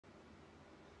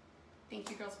Thank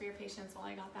you girls for your patience while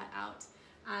I got that out.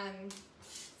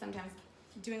 Sometimes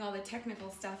doing all the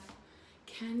technical stuff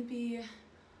can be,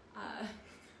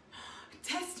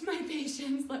 test my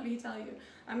patience, let me tell you.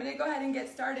 I'm gonna go ahead and get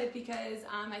started because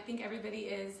I think everybody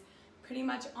is pretty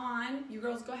much on. You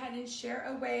girls go ahead and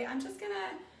share away. I'm just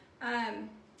gonna, I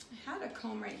had a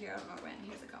comb right here, I don't know when,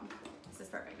 here's a comb. This is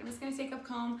perfect. I'm just gonna take a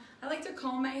comb. I like to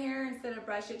comb my hair instead of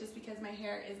brush it just because my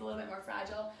hair is a little bit more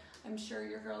fragile. I'm sure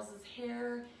your girls'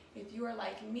 hair, if you are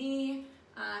like me,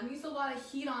 use a lot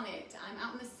of heat on it. I'm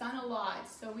out in the sun a lot,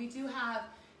 so we do have,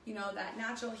 you know, that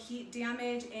natural heat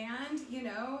damage and, you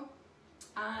know,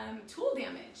 tool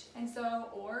damage, and so,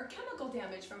 or chemical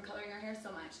damage from coloring our hair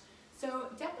so much. So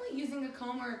definitely using a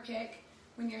comb or a pick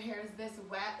when your hair is this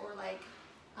wet, or like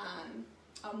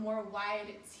a more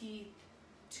wide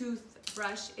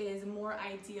toothbrush is more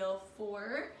ideal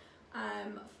for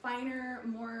finer,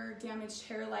 more damaged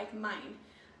hair like mine.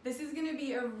 This is gonna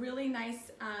be a really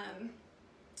nice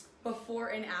before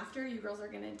and after. You girls are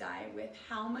gonna die with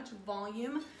how much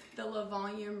volume the La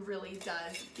Volume really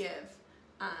does give.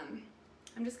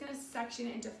 I'm just gonna section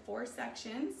it into 4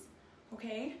 sections,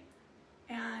 okay?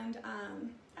 And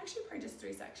actually probably just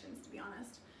 3 sections to be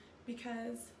honest,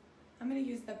 because I'm gonna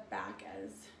use the back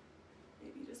as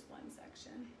maybe just 1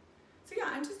 section. So yeah,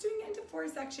 I'm just doing it into 4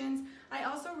 sections. I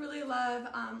also really love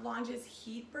Lange's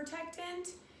Heat Protectant.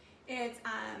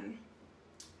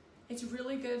 It's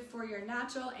really good for your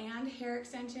natural and hair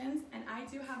extensions, and I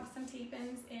do have some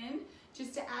tape-ins in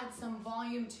just to add some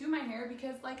volume to my hair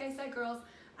because like I said, girls,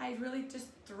 I really just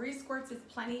 3 squirts is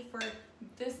plenty for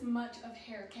this much of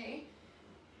hair, okay?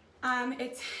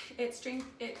 It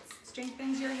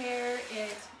strengthens your hair.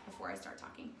 Before I start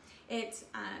talking, it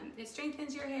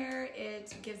strengthens your hair.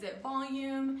 It gives it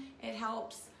volume. It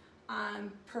helps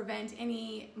prevent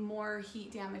any more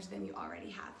heat damage than you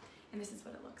already have. And this is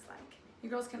what it looks like. You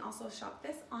girls can also shop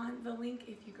this on the link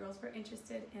if you girls were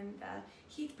interested in the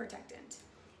heat protectant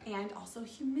and also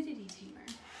humidity tamer.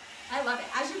 I love it.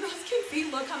 As you girls can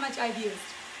see, look how much I've used.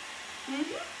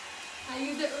 I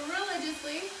use it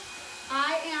religiously.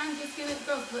 I am just gonna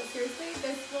go, but seriously,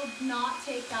 this will not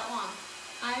take that long.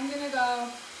 I'm gonna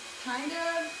go kind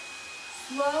of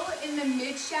slow in the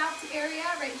mid shaft area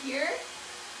right here,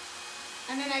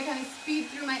 and then I kind of speed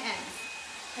through my ends.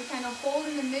 I kind of hold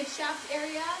in the mid shaft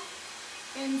area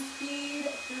and speed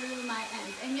through my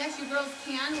ends. And yes, you girls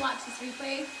can watch this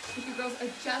replay. If you girls are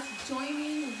just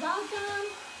joining, welcome.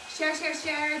 Share, share,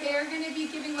 share. They are gonna be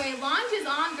giving away. Launch is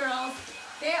on, girls.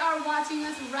 They are watching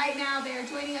us right now. They are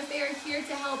joining us. They are here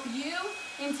to help you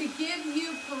and to give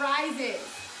you prizes,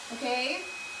 okay?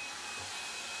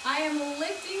 I am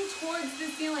lifting towards the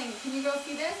ceiling. Can you girls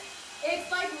see this? It's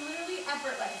like literally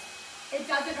effortless. It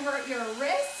doesn't hurt your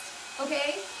wrist,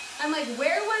 okay? I'm like,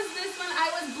 where was this when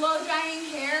I was blow drying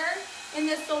hair in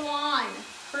the salon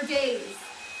for days?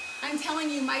 I'm telling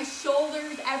you, my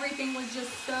shoulders, everything was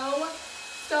just so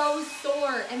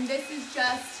sore. And this is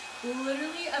just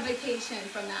literally a vacation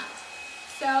from that.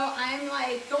 So I'm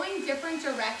like going different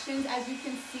directions, as you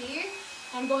can see.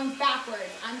 I'm going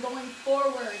backwards, I'm going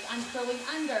forwards, I'm curling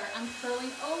under, I'm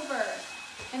curling over.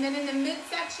 And then in the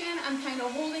midsection, I'm kind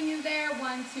of holding you there,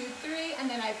 1, 2, 3, and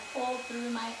then I pull through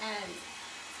my ends.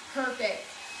 Perfect.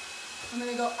 I'm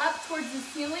gonna go up towards the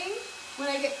ceiling when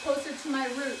I get closer to my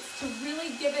roots to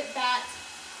really give it that,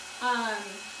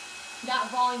 that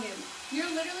volume.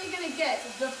 You're literally gonna get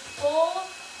the full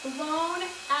blown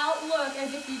out look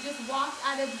as if you just walked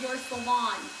out of your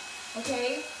salon,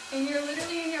 okay? And you're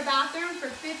literally in your bathroom for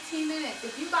 15 minutes.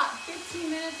 If you got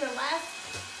 15 minutes or less,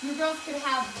 you girls could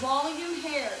have volume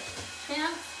hair.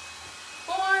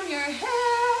 Transform your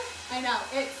hair. I know,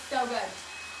 it's so good.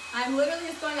 I'm literally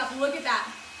just going up, look at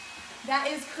that. That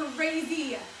is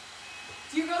crazy.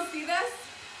 Do you girls see this?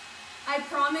 I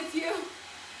promise you,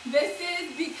 this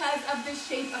is because of the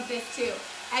shape of this too.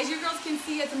 As you girls can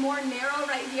see, it's more narrow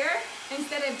right here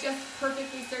instead of just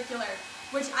perfectly circular,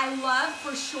 which I love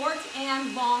for short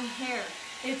and long hair.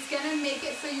 It's gonna make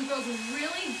it so you girls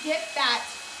really get that,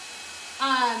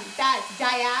 that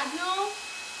diagonal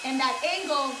and that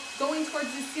angle going towards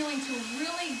the ceiling to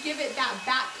really give it that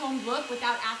back comb look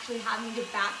without actually having to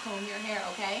back comb your hair,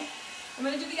 okay? I'm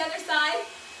gonna do the other side.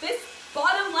 This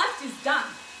bottom left is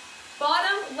done.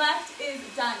 Bottom left is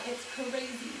done. It's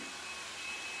crazy.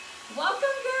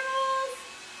 Welcome,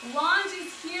 girls. Lange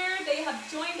is here. They have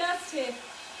joined us to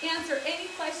answer any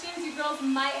questions you girls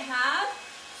might have.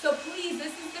 So please,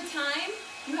 this is the time.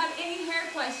 If you have any hair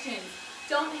questions,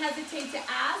 don't hesitate to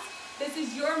ask. This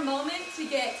is your moment to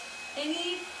get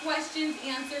any questions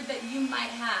answered that you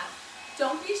might have.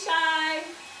 Don't be shy.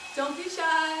 Don't be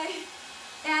shy.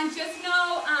 And just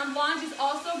know, Launch is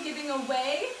also giving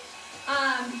away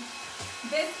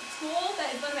this tool that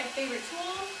is one of my favorite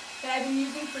tools that I've been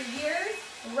using for years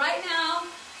right now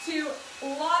to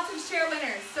lots of share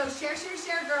winners. So share, share,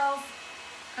 share, girls.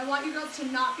 I want you girls to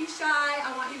not be shy. I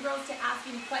want you girls to ask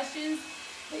any questions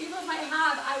that you girls might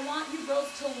have. I want you girls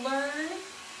to learn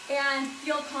and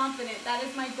feel confident. That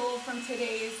is my goal from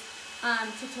today's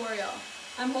tutorial.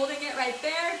 I'm holding it right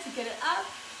there to get it up.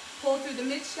 Pull through the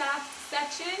mid-shaft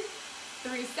section,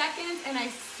 3 seconds, and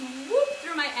I swoop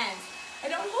through my ends. I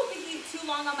don't hold the heat too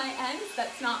long on my ends.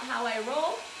 That's not how I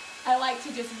roll. I like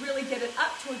to just really get it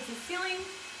up towards the ceiling,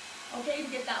 okay, to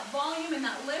get that volume and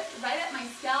that lift right at my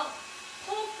scalp.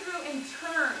 Pull through and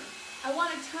turn. I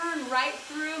want to turn right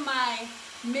through my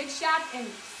mid-shaft and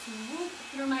swoop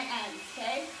through my ends,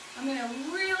 okay? I'm going to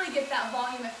really get that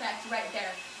volume effect right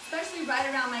there, especially right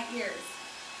around my ears,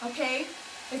 okay?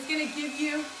 It's going to give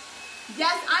you,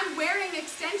 yes, I'm wearing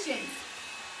extensions.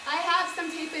 I have some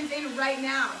tape-ins in right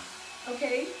now,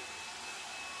 okay?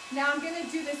 Now I'm going to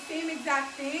do the same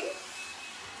exact thing.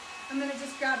 I'm going to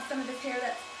just grab some of this hair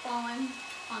that's fallen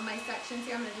on my sections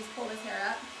here. I'm going to just pull this hair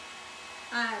up.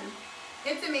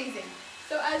 It's amazing.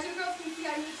 So as you girls can see,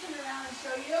 I'm going to turn around and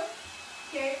show you.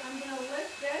 Okay, I'm going to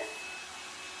lift this.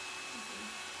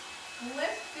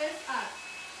 Lift this up.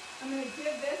 I'm going to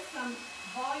give this some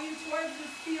volume towards the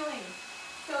ceiling.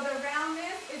 So the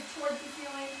roundness is towards the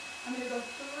ceiling. I'm going to go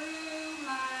through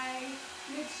my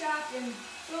mid-shaft and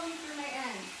boom through my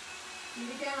end. And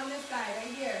again on this side,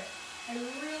 right here. I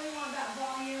really want that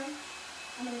volume.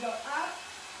 I'm going to go up.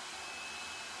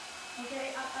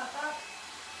 Okay, up, up, up.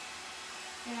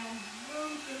 And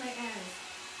boom through my ends.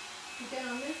 Again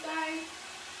on this side.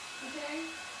 Okay,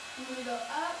 I'm going to go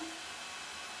up.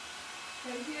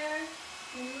 Right here.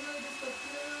 And really just go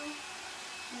through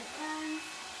my ends.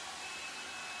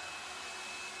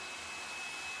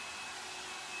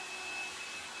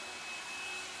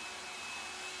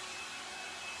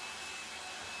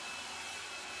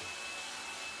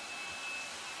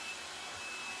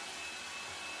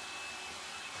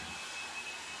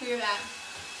 Look at that.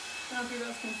 I don't know if you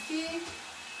girls can see,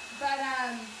 but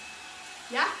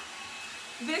yeah.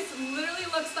 This literally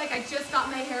looks like I just got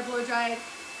my hair blow dried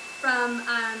from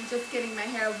just getting my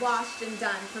hair washed and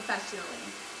done professionally.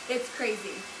 It's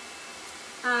crazy.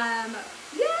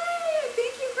 Yay!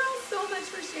 Thank you girls so much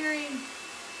for sharing.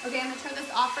 Okay, I'm gonna turn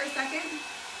this off for a second.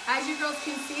 As you girls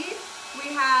can see,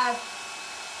 we have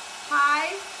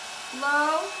high,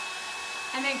 low,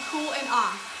 and then cool and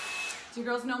off. Do you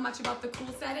girls know much about the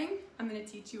cool setting? I'm going to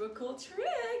teach you a cool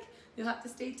trick. You'll have to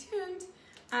stay tuned.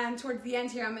 Towards the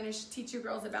end here, I'm going to teach you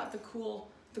girls about the cool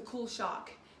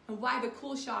shock and why the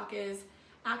cool shock is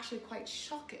actually quite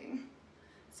shocking.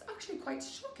 It's actually quite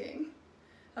shocking.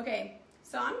 Okay,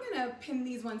 so I'm going to pin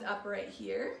these ones up right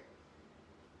here.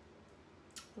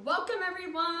 Welcome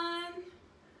everyone.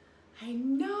 I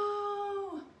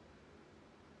know.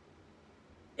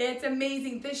 It's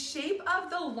amazing. The shape of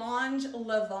the Longe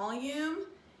Le Volume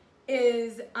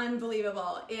is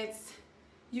unbelievable.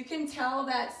 You can tell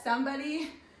that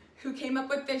somebody who came up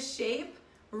with this shape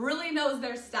really knows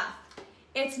their stuff.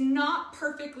 It's not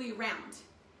perfectly round.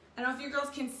 I don't know if you girls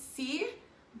can see,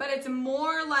 but it's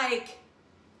more like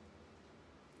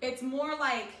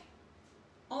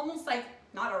almost like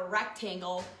not a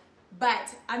rectangle,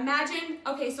 but imagine,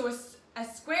 okay, so a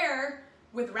square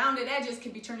with rounded edges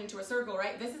can be turned into a circle,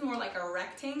 right? This is more like a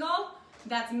rectangle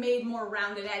that's made more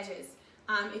rounded edges,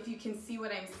 if you can see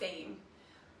what I'm saying.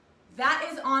 That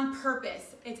is on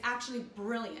purpose. It's actually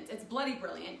brilliant. It's bloody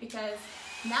brilliant because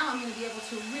now I'm gonna be able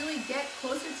to really get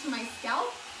closer to my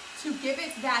scalp to give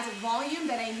it that volume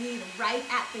that I need right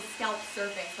at the scalp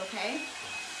surface, okay?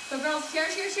 So girls,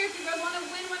 share, share, share if you girls wanna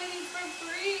win one of these for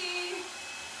free.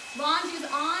 Longe is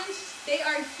on. They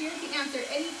are here to answer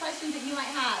any questions that you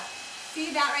might have.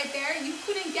 See that right there? You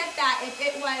couldn't get that if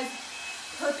it was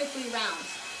perfectly round.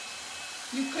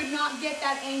 You could not get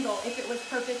that angle if it was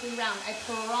perfectly round, I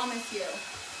promise you.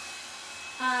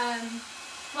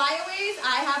 Flyaways,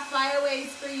 I have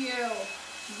flyaways for you.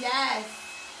 Yes,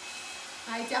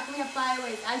 I definitely have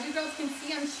flyaways. As you girls can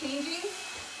see, I'm changing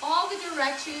all the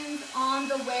directions on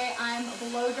the way I'm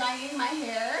blow drying my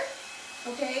hair,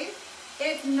 okay?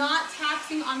 It's not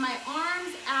taxing on my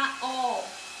arms at all.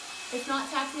 It's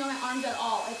not taxing on my arms at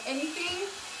all. If anything,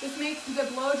 this makes the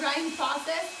blow drying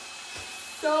process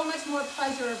so much more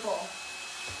pleasurable.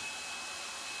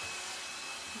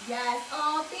 Yes,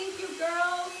 oh, thank you,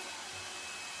 girls.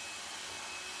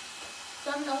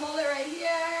 So I'm gonna hold it right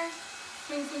here.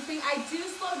 Swing, swing, swing. I do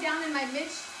slow down in my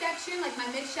midsection, like my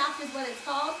mid-shaft is what it's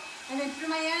called. And then through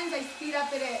my ends, I speed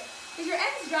up at it. Because your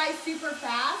ends dry super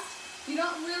fast. You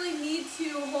don't really need to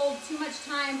hold too much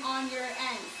time on your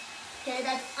ends. Okay,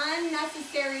 that's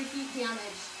unnecessary heat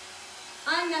damage.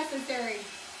 Unnecessary.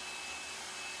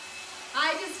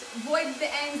 I just avoid the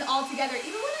ends altogether.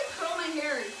 Even when I curl my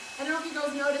hair, I don't know if you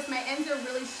girls notice, my ends are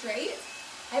really straight.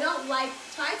 I don't like,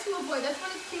 try to avoid, that's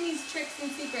one of Kimmie's tricks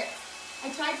and secrets. I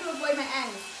try to avoid my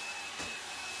ends.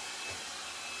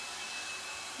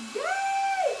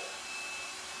 Yay!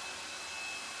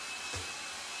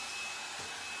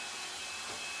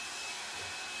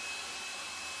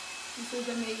 This is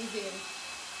amazing.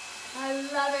 I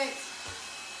love it.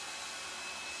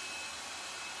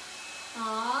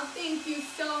 Aw, thank you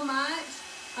so much.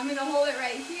 I'm gonna hold it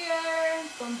right here.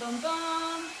 Boom, boom,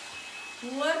 boom.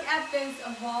 Look at this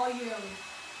volume.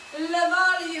 The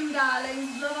volume,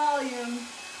 darlings, the volume.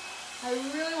 I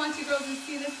really want you girls to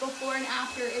see this before and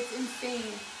after. It's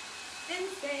insane.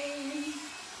 Insane.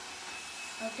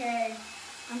 Okay,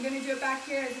 I'm gonna do it back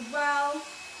here as well.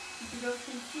 If you girls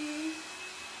can see.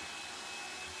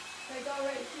 So I go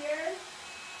right here.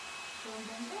 Boom,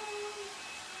 boom, boom.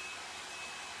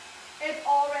 It's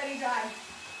already dry.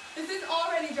 This is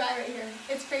already dry right here.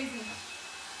 It's crazy.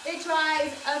 It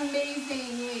dries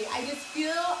amazingly. I just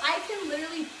feel, I can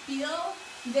literally feel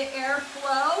the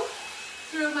airflow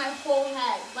through my whole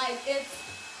head. Like, it's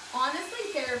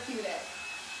honestly therapeutic.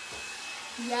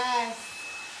 Yes.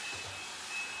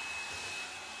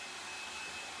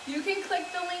 You can click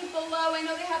the link below. I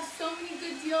know they have so many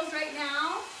good deals right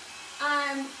now.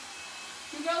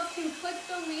 You girls can click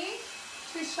the link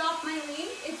to shop my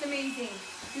link. It's amazing.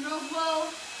 You girls will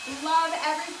love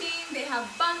everything. They have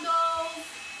bundles.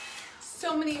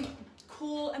 So many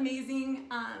cool, amazing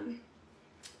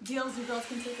deals you girls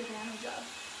can take advantage of.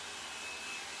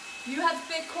 You have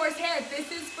thick, coarse hair.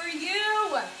 This is for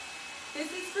you.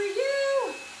 This is for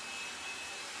you.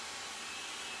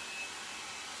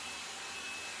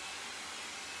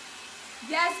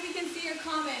 Yes, we can see your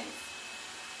comments.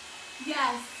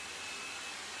 Yes.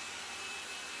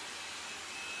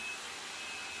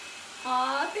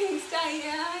 Aw, thanks,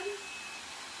 Diane.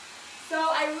 So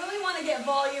I really want to get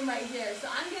volume right here. So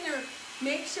I'm going to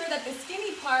make sure that the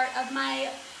skinny part of my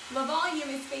La Volume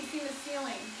is facing the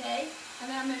ceiling, okay? And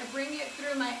then I'm going to bring it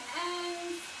through my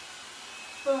ends.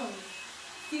 Boom.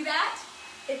 See that?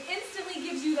 It instantly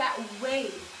gives you that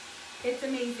wave. It's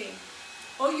amazing.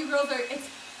 Oh, you girls are,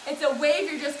 it's a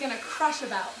wave you're just going to crush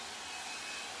about.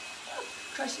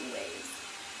 Crushing waves.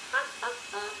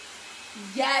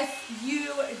 Yes, you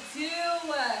do.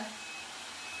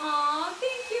 Aw,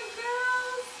 thank you,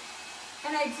 girls.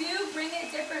 And I do bring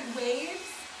it different waves.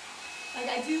 Like,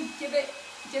 I do give it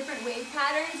different wave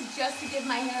patterns just to give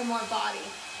my hair more body,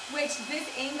 which this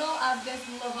angle of this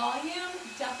La Volume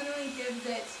definitely gives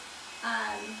it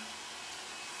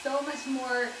so much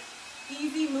more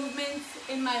easy movements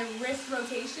in my wrist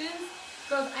rotations.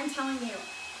 Girls, I'm telling you,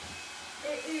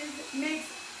 it makes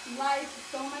life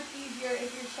so much easier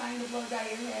if you're trying to blow dry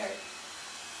your hair.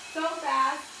 So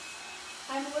fast.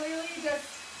 I'm literally just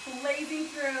blazing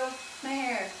through my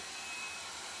hair.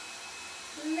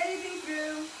 Blazing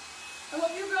through. I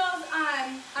hope you girls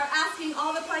are asking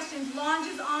all the questions. Lange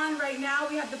is on right now.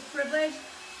 We have the privilege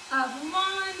of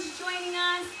Lange joining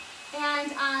us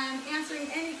and answering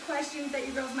any questions that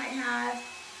you girls might have.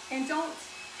 And don't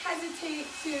hesitate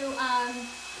to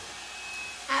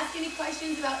ask any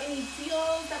questions about any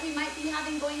deals that we might be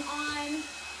having going on.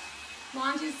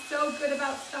 Lange is so good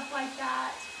about stuff like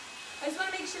that. I just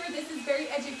want to make sure this is very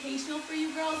educational for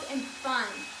you girls and fun.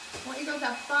 I want you girls to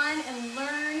have fun and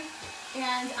learn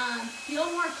and feel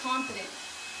more confident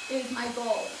is my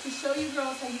goal. To show you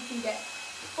girls how you can get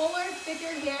fuller,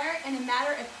 thicker hair in a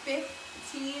matter of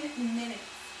 15 minutes.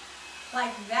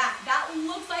 Like that. That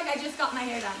looks like I just got my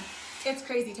hair done. It's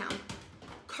crazy town.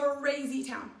 Crazy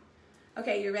town.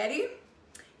 Okay, you ready?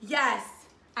 Yes,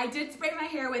 I did spray my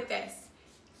hair with this.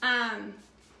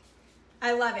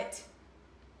 I love it.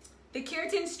 The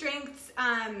Keratin Strengths,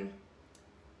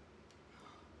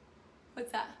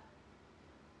 what's that?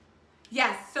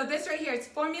 Yes, so this right here, it's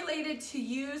formulated to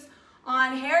use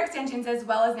on hair extensions as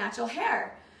well as natural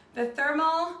hair. The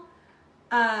thermal,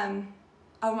 oh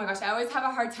my gosh, I always have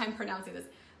a hard time pronouncing this.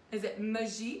 Is it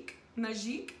Magique?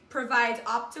 Magique provides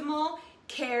optimal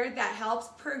care that helps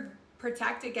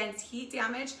protect against heat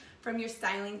damage from your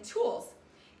styling tools.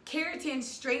 Keratin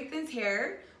strengthens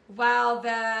hair while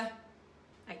the,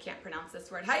 I can't pronounce this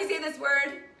word. How do you say this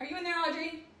word? Are you in there,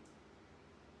 Audrey?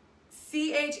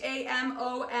 C-H-A-M-O-M-I-L-E?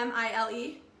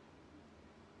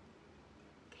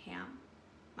 Cam?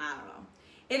 I don't know.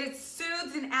 It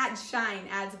soothes and adds shine,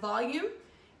 adds volume,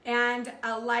 and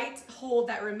a light hold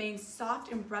that remains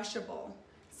soft and brushable.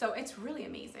 So it's really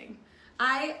amazing.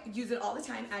 I use it all the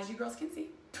time, as you girls can see.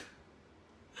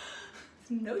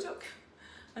 no joke.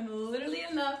 I'm literally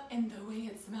in love, and the way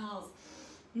it smells,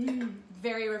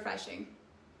 very refreshing.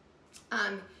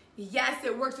 Yes,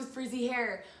 it works with frizzy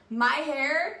hair. My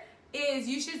hair is,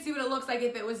 you should see what it looks like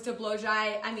if it was to blow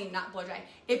dry. I mean, not blow dry.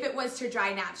 If it was to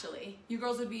dry naturally. You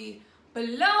girls would be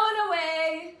blown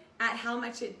away at how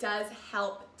much it does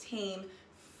help tame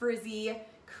frizzy,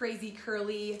 crazy,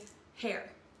 curly hair.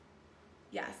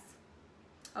 Yes.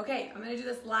 Okay, I'm gonna do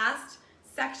this last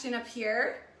section up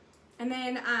here. And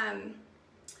then I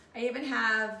even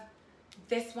have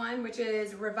this one, which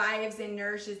is Revives and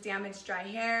Nourishes Damaged Dry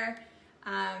Hair.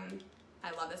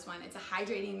 I love this one. It's a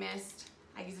hydrating mist.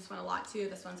 I use this one a lot too.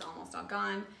 This one's almost all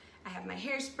gone. I have my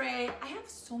hairspray. I have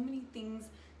so many things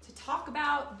to talk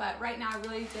about, but right now I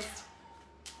really just,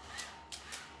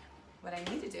 what I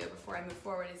need to do before I move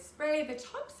forward is spray the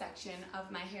top section of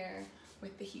my hair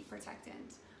with the heat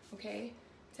protectant, okay?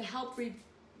 To help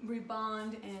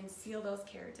rebond and seal those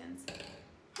keratins.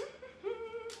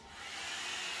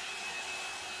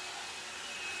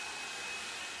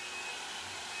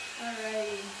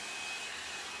 Alrighty.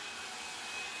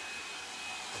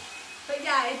 But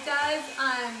yeah, it does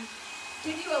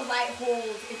give you a light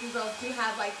hold if you girls do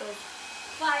have like those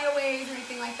flyaways or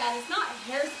anything like that. It's not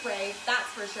hairspray, that's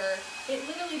for sure. It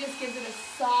literally just gives it a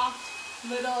soft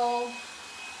little,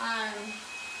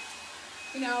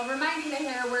 you know, reminding the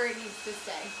hair where it needs to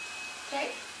stay.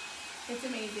 Okay? It's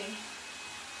amazing.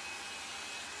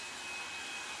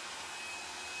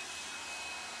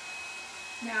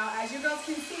 Now, as you girls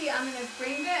can see, I'm going to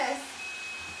bring this.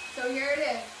 So here it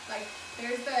is. Like,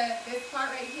 there's this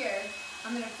part right here.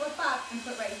 I'm going to flip up and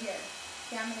put right here.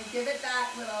 Okay, I'm going to give it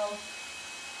that little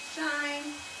shine.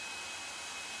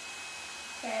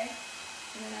 Okay,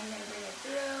 and then I'm going to bring it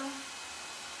through.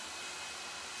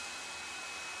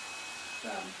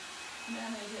 Boom. And then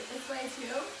I'm going to do it this way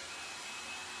too.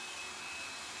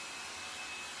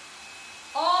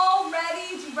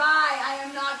 Already dry. I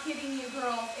am not kidding you,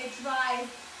 girls. It dries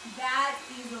that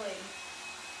easily.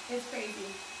 It's crazy.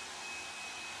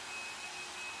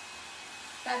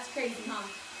 That's crazy, huh?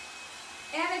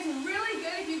 And it's really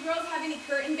good if you girls have any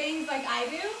curtain bangs like I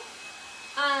do.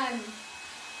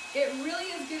 It really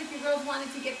is good if you girls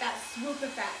wanted to get that swoop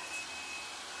effect.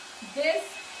 This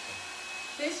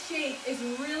shape is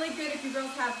really good if you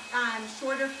girls have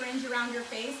shorter fringe around your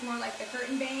face, more like the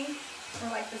curtain bang or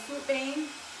like the swoop bang,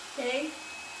 okay?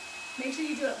 Make sure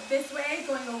you do it this way,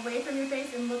 going away from your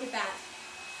face, and look at that.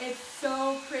 It's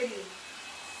so pretty,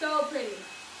 so pretty.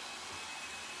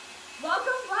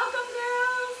 Welcome, welcome,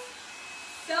 girls.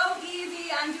 So easy.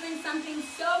 I'm doing something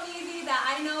so easy that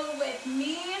I know with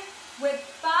me, with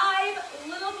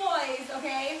 5 little boys,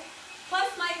 okay?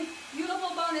 Plus my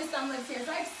beautiful bonus son lives here.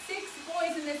 So I have 6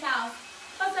 boys in this house.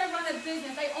 Plus I run a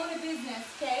business. I own a business,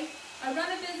 okay? I run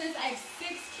a business. I have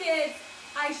 6 kids.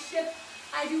 I ship.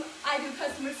 I do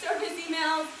customer service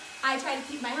emails. I try to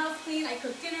keep my house clean. I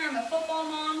cook dinner. I'm a football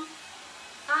mom.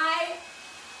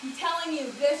 I'm telling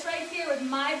you, this right here with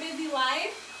my busy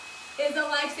life is a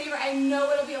lifesaver. I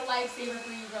know it'll be a lifesaver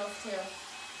for you girls too.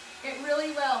 It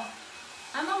really will.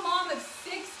 I'm a mom of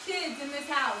 6 kids in this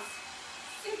house.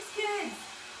 6 kids.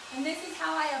 And this is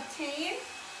how I obtain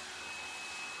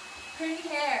pretty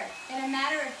hair in a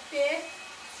matter of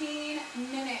 15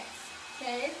 minutes.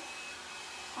 Okay?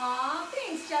 Aw,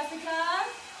 thanks, Jessica.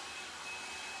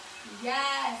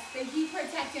 Yes, the heat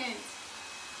protectant.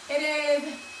 It is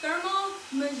Thermal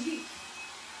Magique.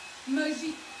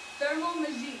 Thermal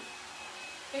Magique.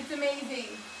 It's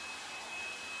amazing.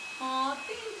 Aw,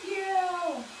 thank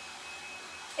you.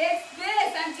 It's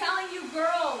this, I'm telling you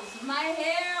girls, my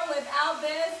hair without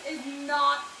this is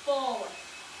not full.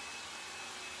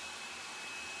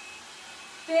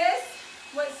 This,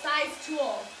 what size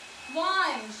tool?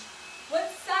 Longe. What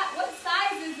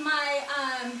size is my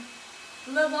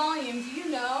Le Volume? Do you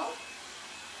know?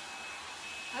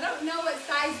 I don't know what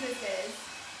size this is,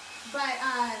 but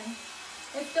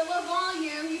it's the Le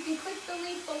Volume. You can click the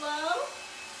link below,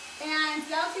 and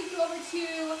that'll take you over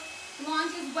to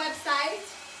Longe's website.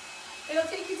 It'll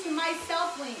take you to my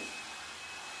self link,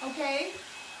 okay?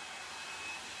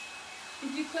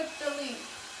 If you click the link.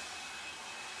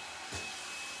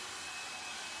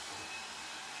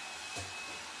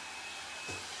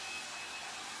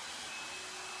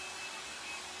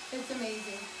 It's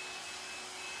amazing.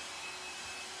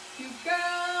 You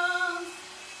girls,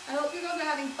 I hope you girls are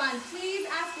having fun. Please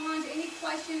ask Longe any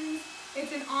questions.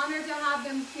 It's an honor to have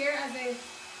them here as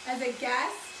a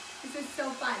guest. This is so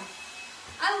fun.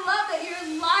 I love that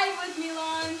you're live with me,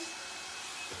 Longe.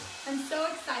 I'm so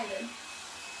excited.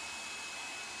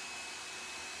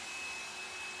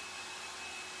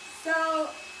 So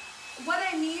what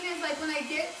I mean is like when I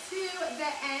get to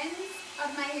the ends of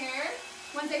my hair,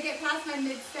 once I get past my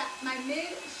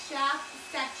mid-shaft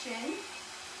section,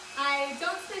 I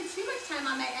don't spend too much time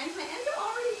on my ends. My ends are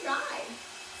already dry.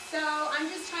 So I'm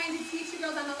just trying to teach you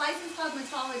girls, I'm a licensed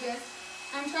cosmetologist.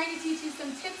 I'm trying to teach you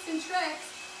some tips and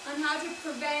tricks on how to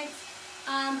prevent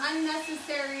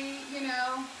unnecessary,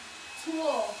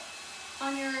 tool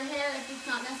on your hair if it's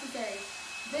not necessary.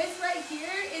 This right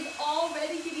here is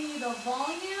already giving you the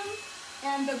volume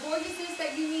and the gorgeousness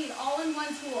that you need all in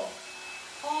one tool.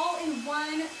 All in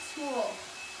one tool.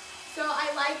 So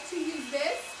I like to use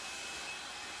this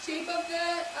shape of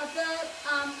the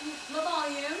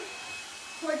volume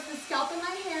towards the scalp of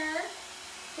my hair,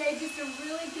 okay, just to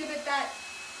really give it that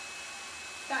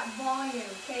volume,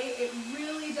 okay? It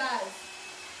really does.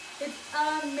 It's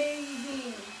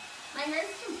amazing. My hair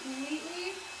is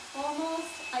completely, almost,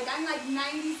 I'm like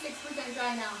 96%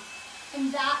 dry now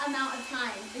in that amount of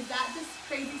time. Is that just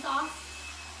crazy sauce?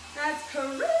 That's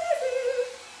crazy.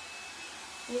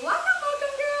 Welcome,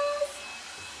 girls.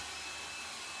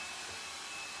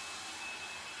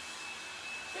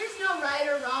 There's no right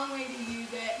or wrong way to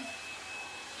use it,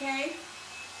 okay?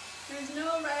 There's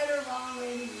no right or wrong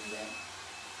way to use it.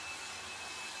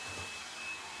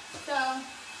 So,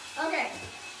 okay.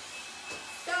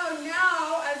 So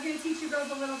now I was going to teach you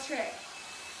girls a little trick.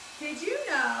 Did you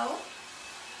know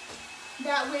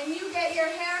that when you get your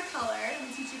hair colored, let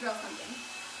me teach you girls something.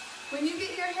 When you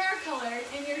get your hair colored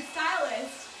and your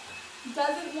stylist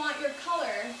doesn't want your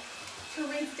color to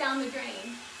rinse down the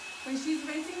drain, when she's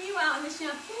rinsing you out in the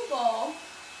shampoo bowl,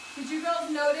 did you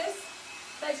girls notice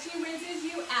that she rinses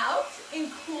you out in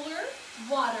cooler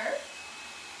water?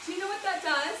 Do you know what that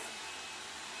does?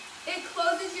 It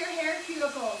closes your hair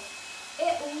cuticles.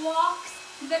 It locks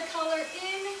the color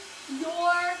in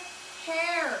your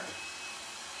hair.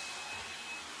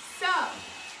 So,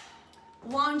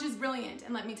 Lange is brilliant,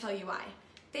 and let me tell you why.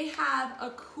 They have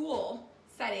a cool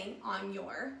setting on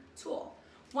your tool.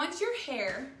 Once your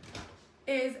hair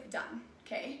is done,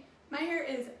 okay? My hair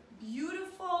is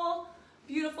beautiful,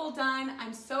 beautiful done.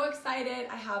 I'm so excited.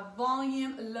 I have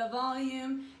volume, le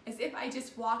volume, as if I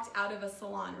just walked out of a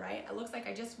salon, right? It looks like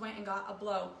I just went and got a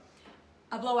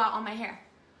blowout on my hair.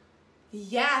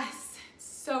 Yes,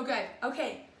 so good.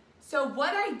 Okay, so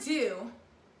what I do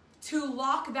to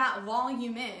lock that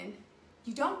volume in,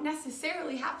 you don't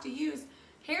necessarily have to use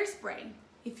hairspray.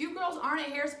 If you girls aren't a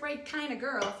hairspray kind of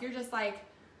girl, if you're just like,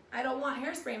 I don't want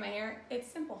hairspray in my hair,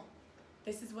 it's simple.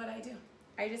 This is what I do.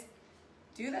 I just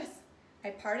do this. I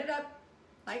part it up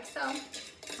like so,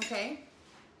 okay?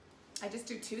 I just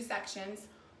do 2 sections,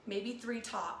 maybe 3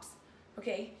 tops,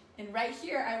 okay? And right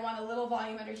here, I want a little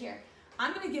volume under here.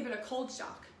 I'm gonna give it a cold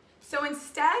shock. So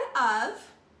instead of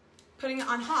putting it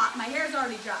on hot, my hair is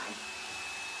already dry.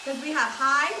 Because we have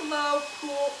high, low,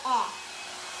 cool, off.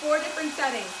 4 different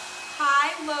settings.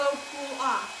 High, low, cool,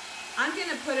 off. I'm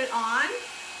gonna put it on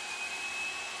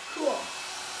cool.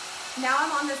 Now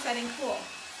I'm on the setting cool.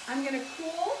 I'm gonna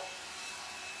cool.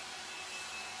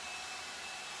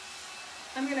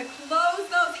 I'm gonna close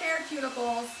those hair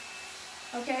cuticles,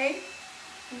 okay?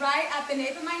 Right at the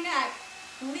nape of my neck,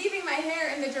 leaving my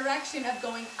hair in the direction of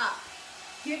going up,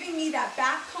 giving me that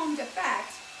backcombed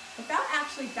effect without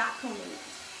actually backcombing it.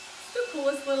 It's the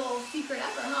coolest little secret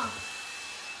ever, huh?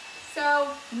 So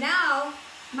now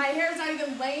my hair is not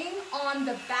even laying on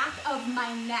the back of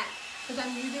my neck because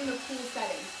I'm using the cool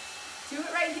setting. Do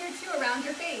it right here too, around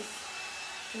your face.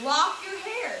 Lock your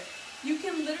hair. You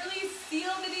can literally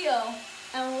seal the deal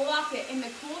and lock it in the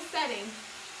cool setting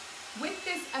with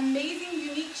this amazing,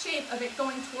 unique shape of it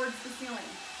going towards the ceiling.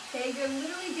 Okay, you're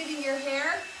literally giving your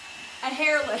hair a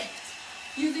hair lift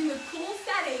using the cool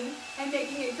setting and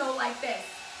making it go like this.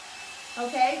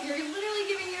 Okay, you're literally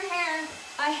giving your hair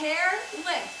a hair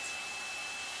lift.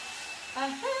 A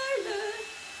hair lift.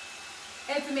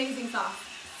 It's amazing sauce.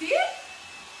 See it?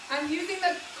 I'm using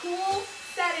the cool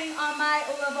setting on my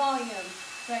Le Volume.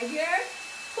 Right here,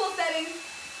 cool setting.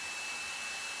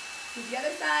 To the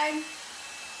other side.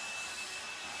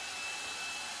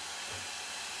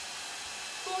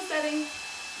 Cool setting.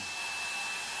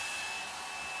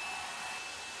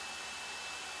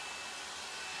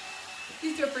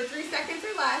 Just do it for 3 seconds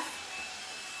or less.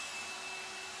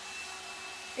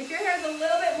 If your hair is a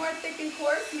little bit more thick and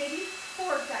coarse, maybe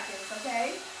 4 seconds,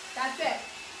 okay? That's it.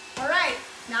 All right,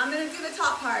 now I'm gonna do the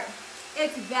top part.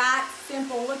 It's that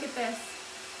simple. Look at this.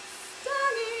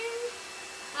 Stunning.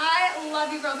 I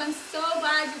love you girls. I'm so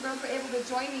glad you girls were able to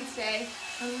join me today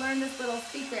and learn this little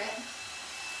secret.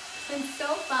 It's been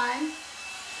so fun.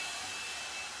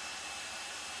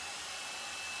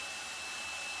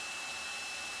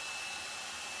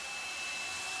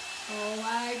 Oh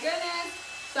my goodness.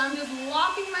 So I'm just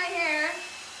locking my hair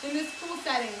in this cool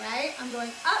setting, right? I'm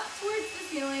going up towards the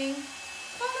ceiling.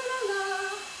 La, la, la,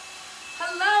 la.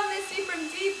 Hello, Misty from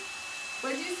Deep,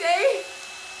 what'd you say?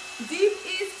 Deep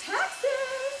East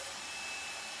Texas.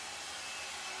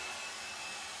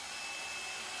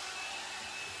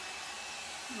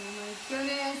 Oh my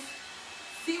goodness.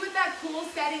 See what that cool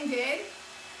setting did?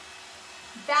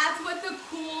 That's what the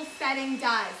cool setting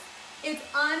does. It's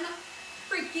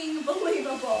unfreaking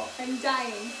believable. I'm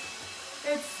dying.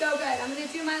 It's so good. I'm gonna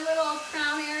do my little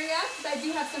crown area because I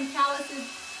do have some calluses,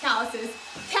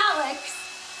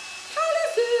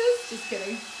 just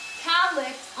kidding,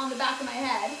 calyx on the back of my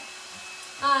head.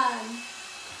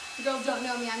 The girls don't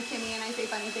know me, I'm Kimmie and I say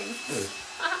funny things.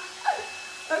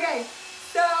 Okay,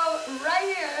 so right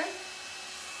here,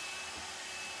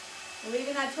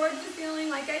 leaving that towards the ceiling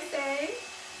like I say.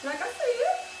 So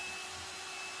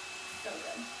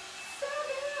good. So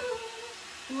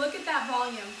good. Look at that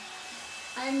volume.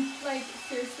 I'm like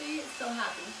seriously so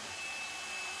happy.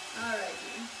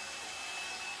 Alrighty.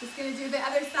 Just gonna do the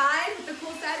other side with the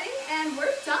cool setting and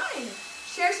we're done.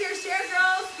 Share, share, share,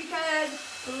 girls, because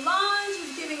Launch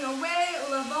is giving away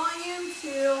the volume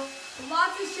to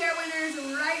lots of share winners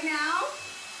right now.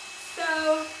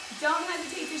 So don't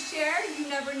hesitate to share. You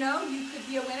never know, you could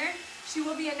be a winner. She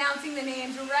will be announcing the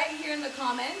names right here in the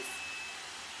comments.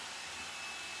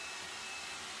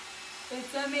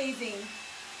 It's amazing.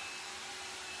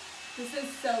 This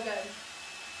is so good.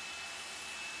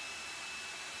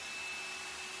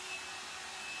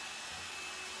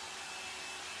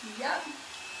 Yep.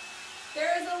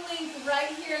 There is a link right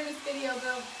here in this video,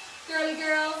 girly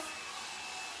girls.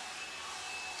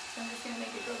 So I'm just going to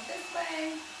make it go this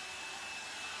way.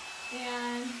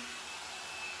 And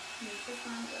make this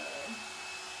one go.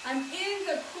 I'm in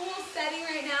the cool setting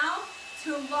right now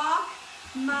to lock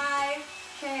my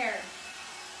hair.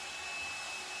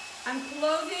 I'm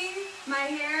closing my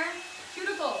hair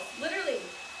cuticles, literally.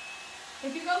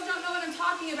 If you girls don't know what I'm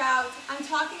talking about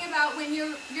when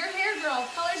your hair girl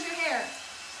colors your hair.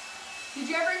 Did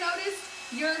you ever notice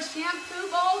your shampoo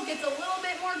bowl gets a little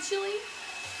bit more chilly?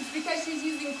 It's because she's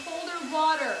using colder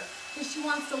water because she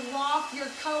wants to lock your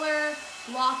color,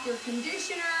 lock your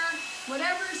conditioner,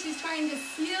 whatever she's trying to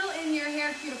seal in your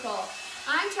hair cuticle.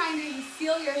 I'm trying to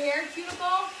seal your hair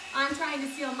cuticle. I'm trying to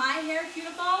seal my hair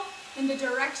cuticle in the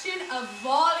direction of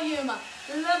volume,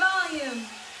 the volume.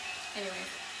 Anyway,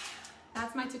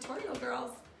 that's my tutorial,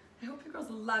 girls. I hope you girls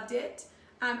loved it.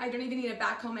 I don't even need to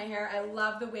backcomb my hair. I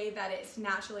love the way that it's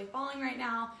naturally falling right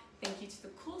now. Thank you to the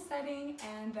cool setting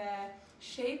and the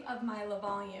shape of my La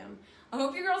Volume. I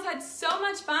hope you girls had so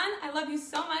much fun. I love you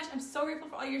so much. I'm so grateful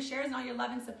for all your shares and all your love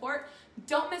and support.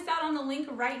 Don't miss out on the link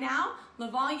right now. La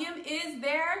Volume is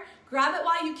there. Grab it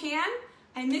while you can.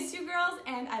 I miss you girls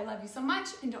and I love you so much.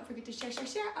 And don't forget to share, share,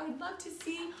 share. I would love to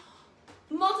see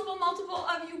multiple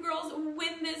of you girls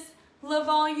win this La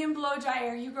Volume blow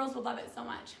dryer. You girls will love it so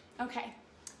much. Okay,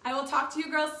 I will talk to you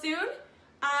girls soon.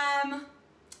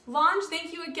 Launch,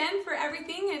 thank you again for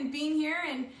everything and being here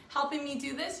and helping me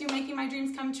do this. You're making my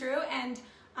dreams come true. And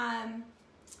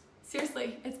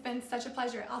seriously, it's been such a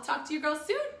pleasure. I'll talk to you girls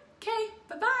soon. Okay,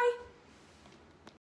 bye-bye.